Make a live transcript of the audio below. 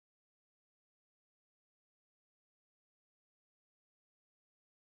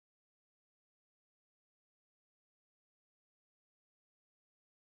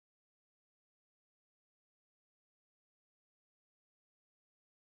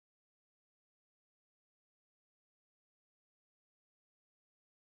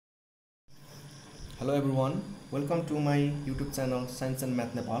Hello everyone, welcome to my YouTube channel Science and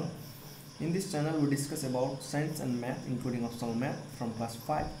Math Nepal. In this channel we discuss about science and math including optional math from class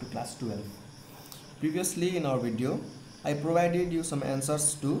 5 to class 12. Previously in our video, I provided you some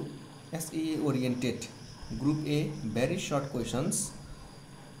answers to SEA oriented Group A very short questions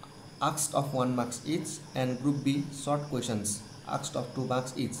asked of 1 marks each and Group B short questions asked of 2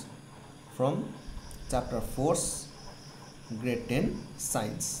 marks each from chapter 4 grade 10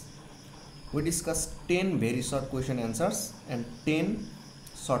 science. We discussed 10 very short question answers and 10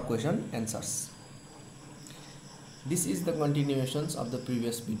 short question answers. This is the continuations of the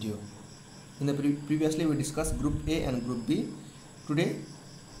previous video. In the previously we discussed Group A and Group B. Today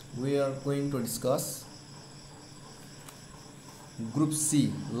we are going to discuss Group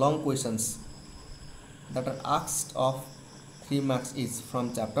C long questions that are asked of 3 marks each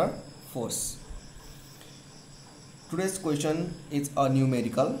from chapter 4. Today's question is a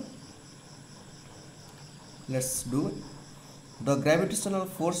numerical. Let's do it. The gravitational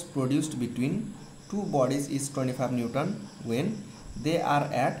force produced between two bodies is 25 Newton when they are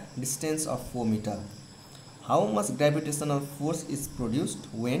at distance of 4 meter. How much gravitational force is produced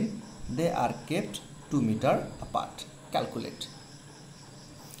when they are kept 2 meter apart? Calculate.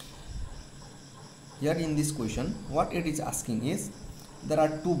 Here in this question, what it is asking is, there are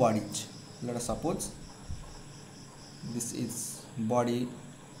two bodies. Let us suppose this is body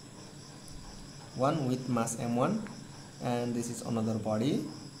 1 with mass m1 and this is another body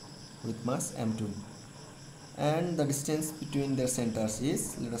with mass m2, and the distance between their centers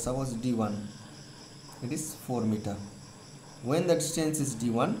is, let us suppose, d1. It is 4 meter. When the distance is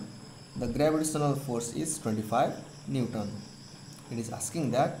d1, the gravitational force is 25 Newton. It is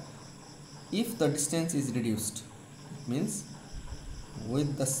asking that if the distance is reduced, it means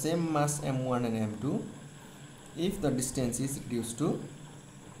with the same mass m1 and m2, if the distance is reduced to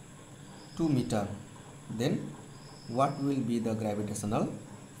 2 meter, then what will be the gravitational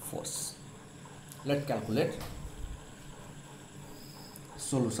force? Let's calculate.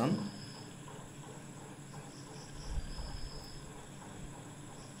 Solution.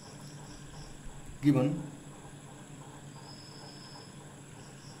 Given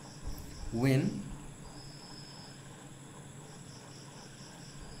when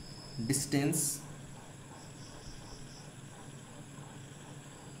distance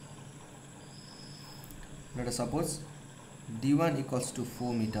let us suppose d1 equals to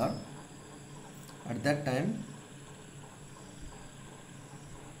 4 meter, at that time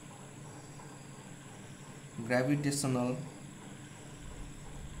gravitational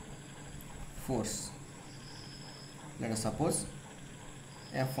force, let us suppose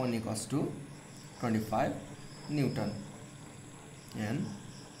F1 equals to 25 Newton, and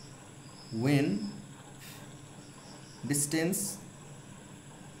when distance,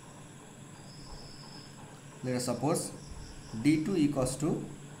 let us suppose d2 equals to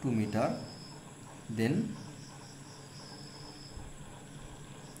 2 meter, then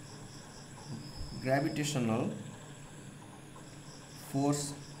gravitational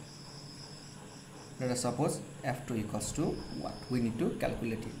force, let us suppose F2 equals to what? We need to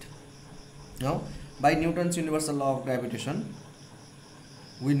calculate it. Now, by Newton's universal law of gravitation,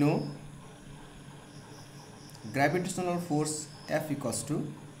 we know gravitational force F equals to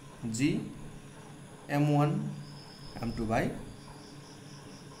G m1 m2 by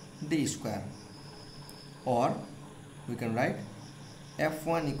d square, or we can write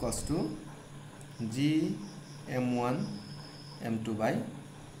F1 equals to G m1 m2 by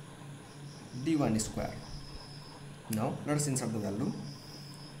d1 square. Now let us insert the value,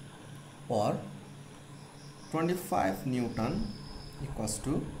 or 25 Newton equals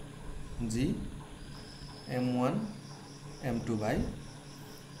to G m1 m2 by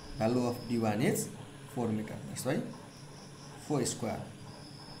value of d1 is 4 meter, that's why 4 square,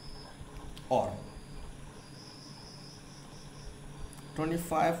 or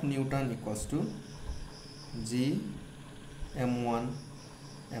 25 Newton equals to G m1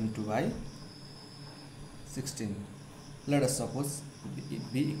 m2 by 16. Let us suppose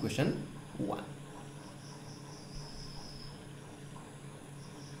it be equation 1.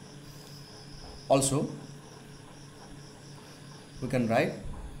 Also, we can write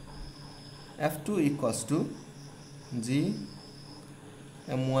F2 equals to G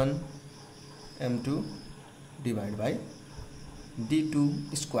m1 m2 divided by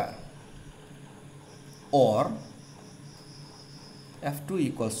d2 square, or F2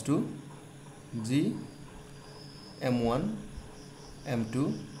 equals to G m1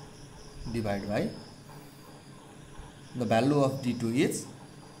 m2 divided by the value of d2 is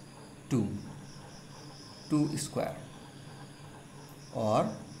 2 square, or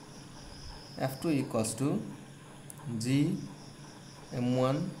F2 equals to G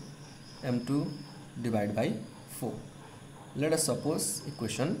m1 m2 divided by 4. Let us suppose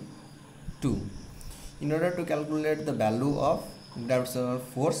equation 2. In order to calculate the value of gravitational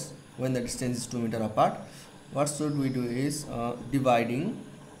force when the distance is 2 meters apart, what should we do is dividing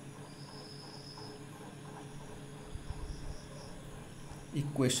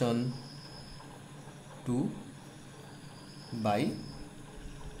equation 2 by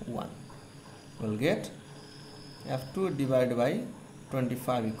 1. We'll get F2 divided by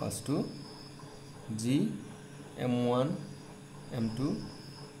 25 equals to G m1 m2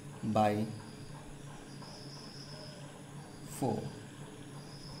 by 4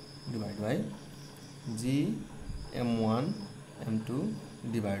 divided by G m1 m2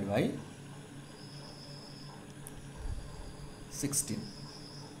 divided by 16,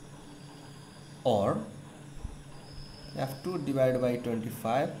 or F2 divided by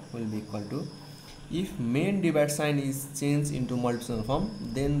 25 will be equal to, if main divide sign is changed into multiplication form,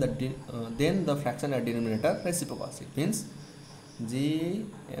 then the fraction at denominator reciprocals. It means G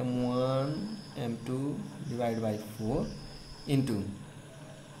m1 m2 divided by 4 into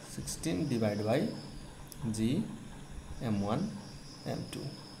 16 divided by G m1 m2.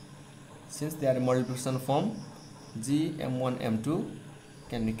 Since they are multiplication form, G m1 m2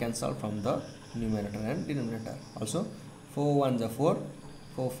 can be cancelled from the numerator and denominator. Also 4 1 are 4,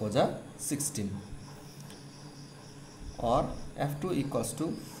 4 4 are 16, or F2 equals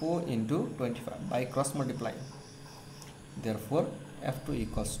to 4 into 25 by cross multiplying. Therefore F2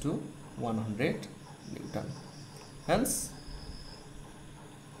 equals to 100 Newton. Hence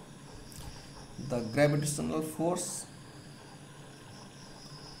the gravitational force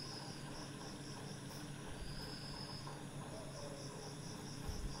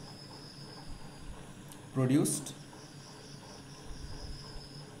produced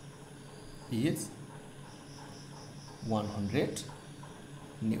is 100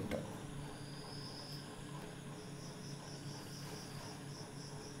 Newton.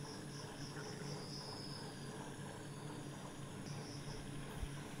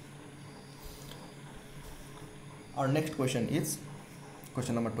 Our next question is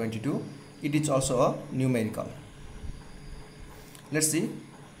question number 22. It is also a numerical. Let's see.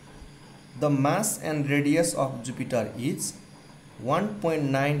 The mass and radius of Jupiter is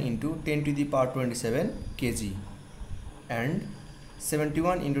 1.9 into 10 to the power 27 kg and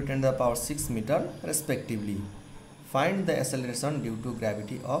 71 into 10 to the power 6 meter respectively. Find the acceleration due to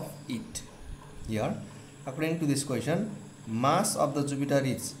gravity of it. Here, according to this question, mass of the Jupiter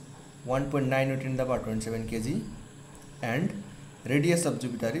is 1.9 into 10 to the power 27 kg and radius of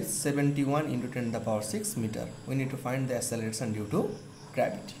Jupiter is 71 into 10 to the power 6 meter. We need to find the acceleration due to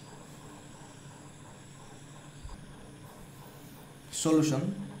gravity.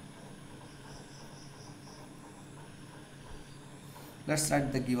 Solution. Let's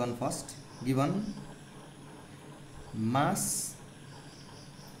write the given first. Given mass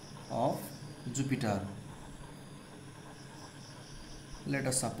of Jupiter, let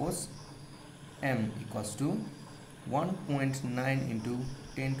us suppose m equals to 1.9 into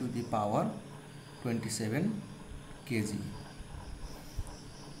 10 to the power 27 kg.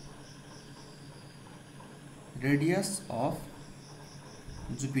 Radius of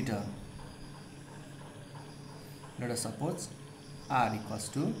Jupiter, let us suppose r equals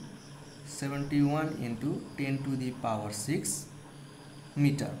to 71 into 10 to the power 6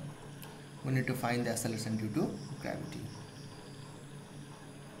 meter. We need to find the acceleration due to gravity.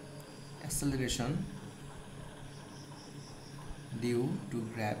 Acceleration due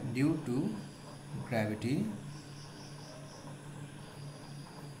to gravity,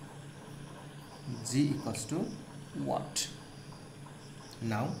 g equals to what?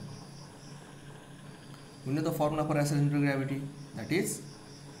 Now we know the formula for acceleration due to gravity, that is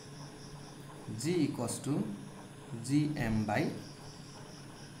g equals to gm by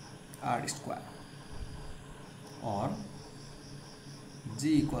r square, or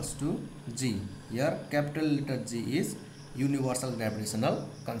g equals to g. Here capital letter G is universal gravitational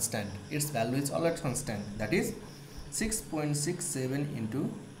constant. Its value is always constant, that is 6.67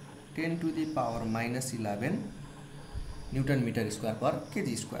 into 10 to the power minus 11 Newton meter square per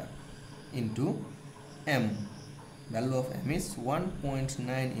kg square into m. Value of m is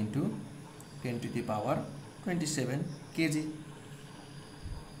 1.9 into 10 to the power 27 kg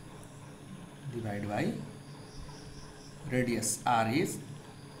divided by radius r is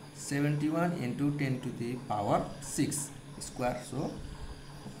 71 into 10 to the power 6 square, so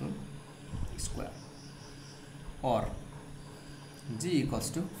square, or g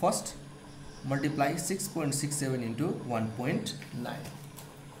equals to, first multiply 6.67 into 1.9.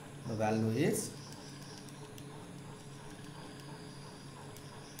 The value is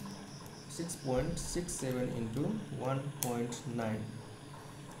 6.67 into 1.9.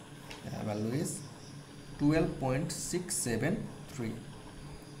 The value is 12.673.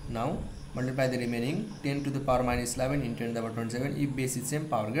 Now multiply the remaining 10 to the power minus 11 into 10 to the power 27. If base is same,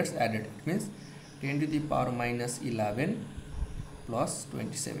 power gets added. It means 10 to the power minus 11 plus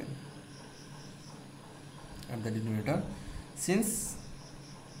 27 at the denominator. Since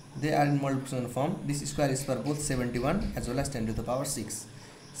they are in multiplication form, this square is for both 71 as well as 10 to the power 6.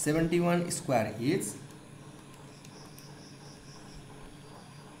 71 square is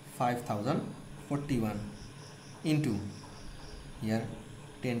 5041 into here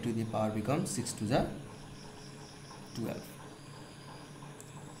 10 to the power becomes 6 to the 12,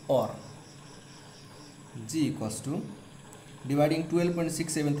 or G equals to dividing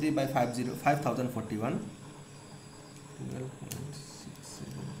 12.673 by 5041,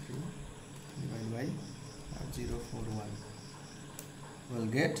 12.673 divided by 5041, will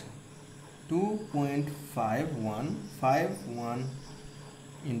get 2.5151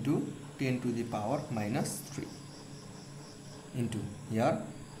 into 10 to the power minus 3 into here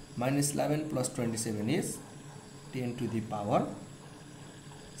minus 11 plus 27 is 10 to the power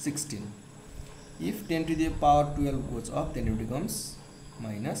 16. If 10 to the power 12 goes up, then it becomes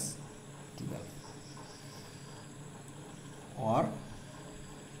minus 12, or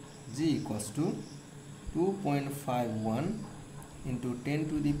G equals to 2.51 into 10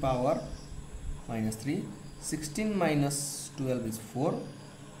 to the power minus 3. 16 minus 12 is 4,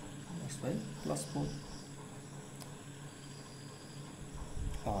 that's why plus 4,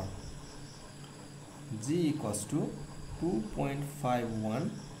 or G equals to 2.51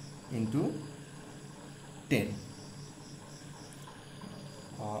 into 10.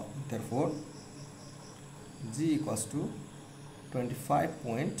 Therefore G equals to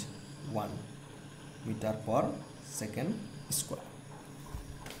 25.1 meter per second square.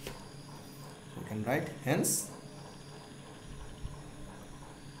 We can write hence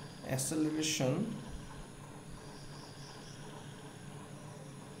acceleration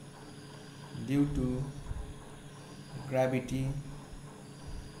due to gravity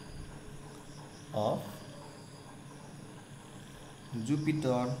of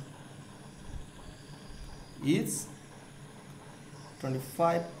Jupiter is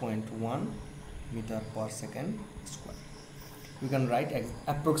 25.1 meter per second square. We can write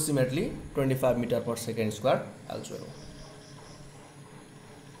approximately 25 meter per second square elsewhere.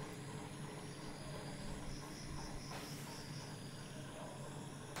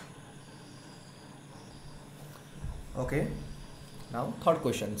 Okay, now third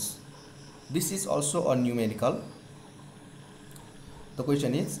questions. This is also a numerical. The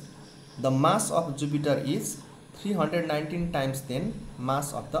question is, the mass of Jupiter is 319 times the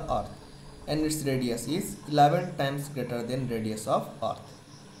mass of the Earth, and its radius is 11 times greater than radius of Earth.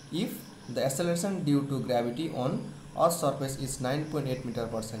 If the acceleration due to gravity on Earth's surface is 9.8 meter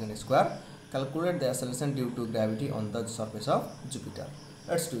per second square, calculate the acceleration due to gravity on the surface of Jupiter.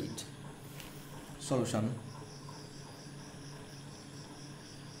 Let's do it. Solution.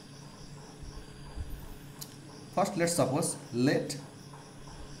 First, let's suppose let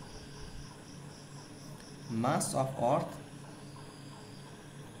mass of Earth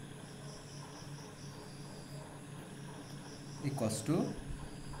equals to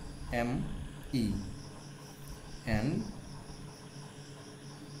ME and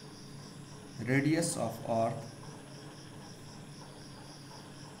radius of Earth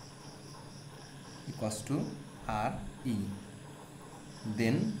equals to RE.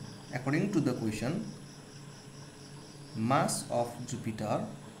 Then, according to the question, mass of Jupiter,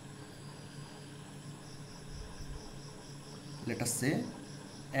 let us say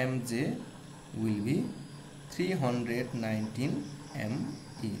mj will be 319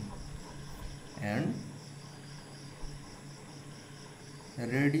 me and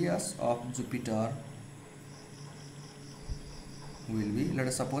radius of Jupiter will be, let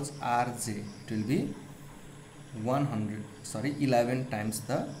us suppose rj, it will be 11 times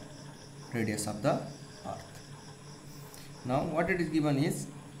the radius of the Earth. Now what it is given is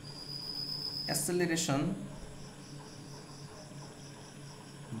acceleration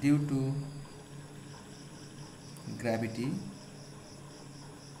due to gravity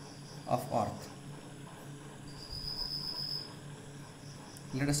of Earth.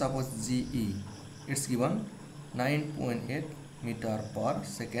 Let us suppose GE, it's given 9.8 meter per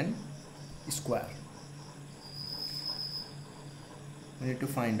second square. We need to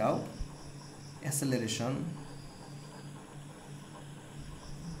find out acceleration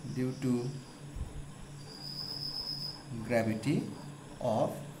due to gravity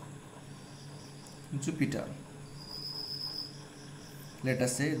of Jupiter, let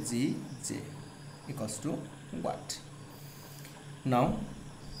us say Gj equals to what? Now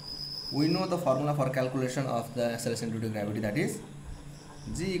we know the formula for calculation of the acceleration due to gravity, that is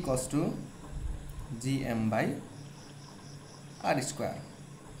G equals to Gm by r square,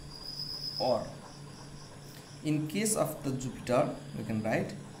 or in case of the Jupiter we can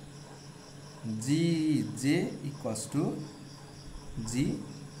write Gj equals to Gmj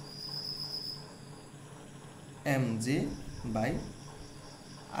by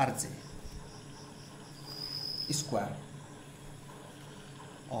rj square,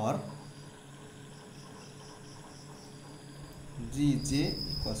 or Gj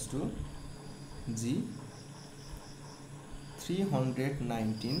equals to G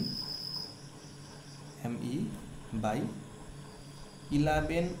 319 me by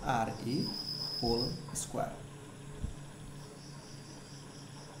 11 re whole square,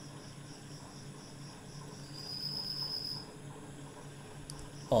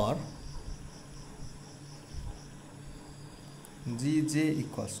 or Gj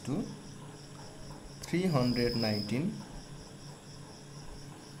equals to 319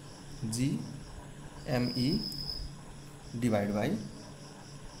 G me divided by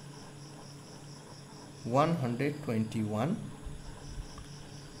 121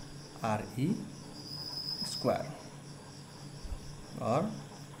 re square, or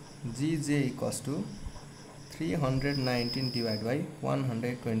Gj equals to 319 divided by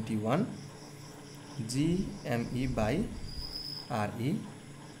 121 Gme by re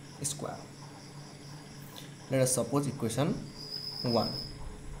square. Let us suppose equation 1.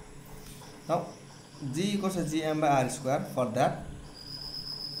 Now G equals to Gm by r square. For that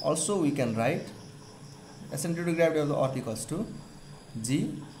also we can write eccentricity gravity of the earth equals to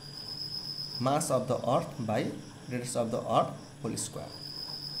G mass of the earth by radius of the earth whole square.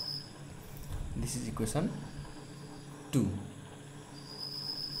 This is equation 2.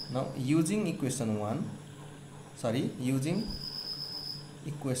 Now using equation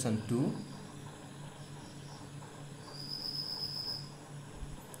 2,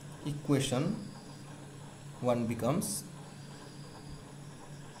 equation 1 becomes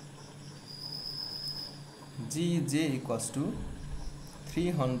Gj equals to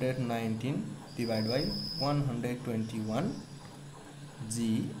 319 divided by 121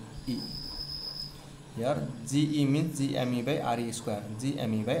 Ge. Here Ge means Gme by re square,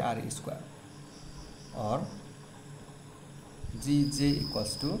 Gme by re square, or Gj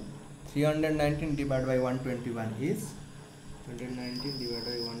equals to 319 divided by 121 is 319 divided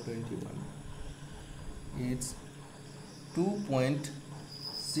by 121 is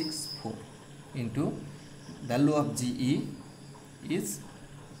 2.64 into value of Ge is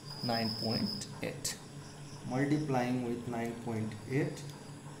 9.8. Multiplying with 9.8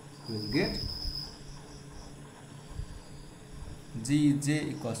 we will get Gj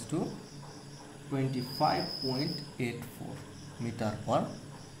equals to 25.84 meter per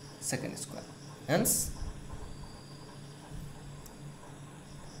second square. Hence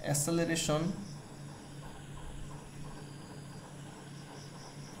acceleration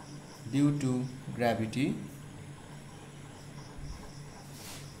due to gravity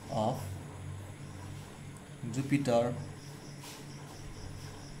of Jupiter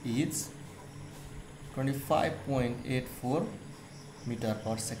is 25.84 meter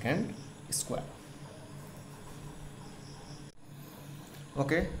per second square.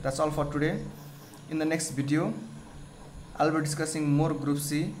 Okay, that's all for today. In the next video I'll be discussing more group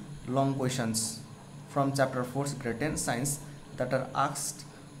C long questions from chapter 4 grade 10 science that are asked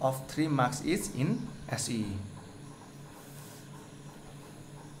of 3 marks each in SEE.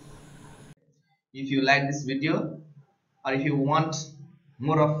 If you like this video, or if you want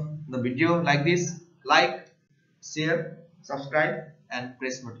more of the video like this, like, share, subscribe and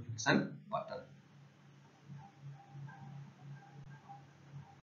press notification button.